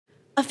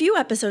A few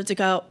episodes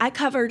ago, I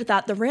covered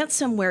that the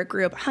ransomware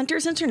group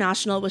Hunters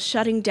International was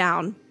shutting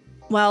down,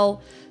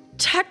 well,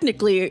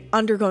 technically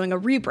undergoing a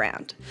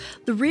rebrand.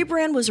 The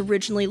rebrand was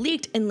originally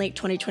leaked in late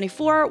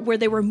 2024, where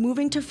they were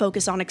moving to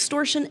focus on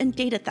extortion and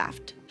data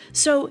theft.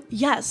 So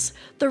yes,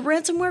 the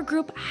ransomware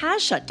group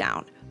has shut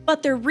down,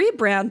 but their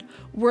rebrand,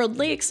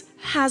 WorldLeaks,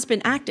 has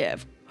been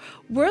active.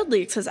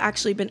 WorldLeaks has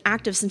actually been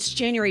active since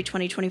January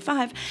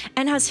 2025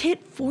 and has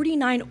hit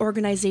 49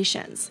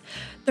 organizations,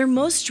 their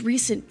most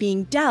recent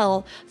being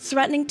Dell,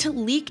 threatening to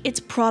leak its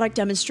product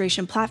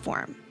demonstration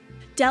platform.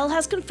 Dell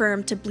has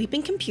confirmed to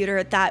Bleeping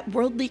Computer that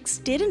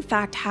WorldLeaks did in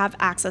fact have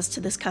access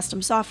to this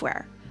custom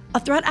software. A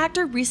threat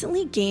actor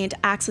recently gained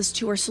access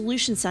to our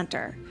Solution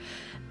Center,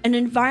 an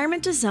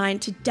environment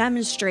designed to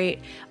demonstrate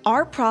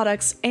our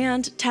products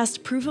and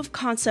test proof of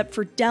concept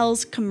for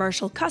Dell's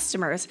commercial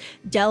customers,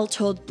 Dell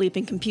told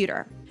Bleeping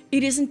Computer.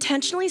 It is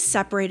intentionally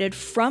separated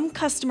from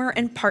customer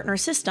and partner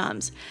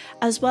systems,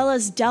 as well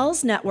as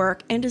Dell's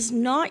network, and is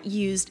not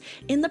used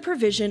in the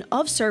provision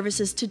of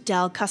services to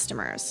Dell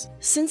customers.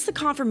 Since the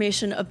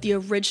confirmation of the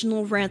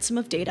original ransom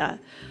of data,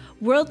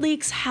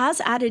 WorldLeaks has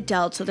added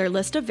Dell to their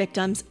list of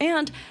victims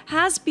and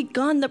has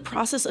begun the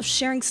process of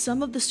sharing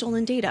some of the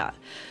stolen data.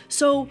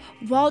 So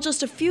while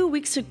just a few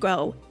weeks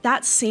ago,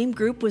 that same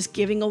group was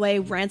giving away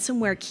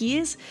ransomware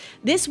keys,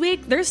 this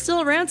week they're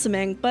still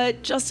ransoming,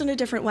 but just in a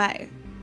different way.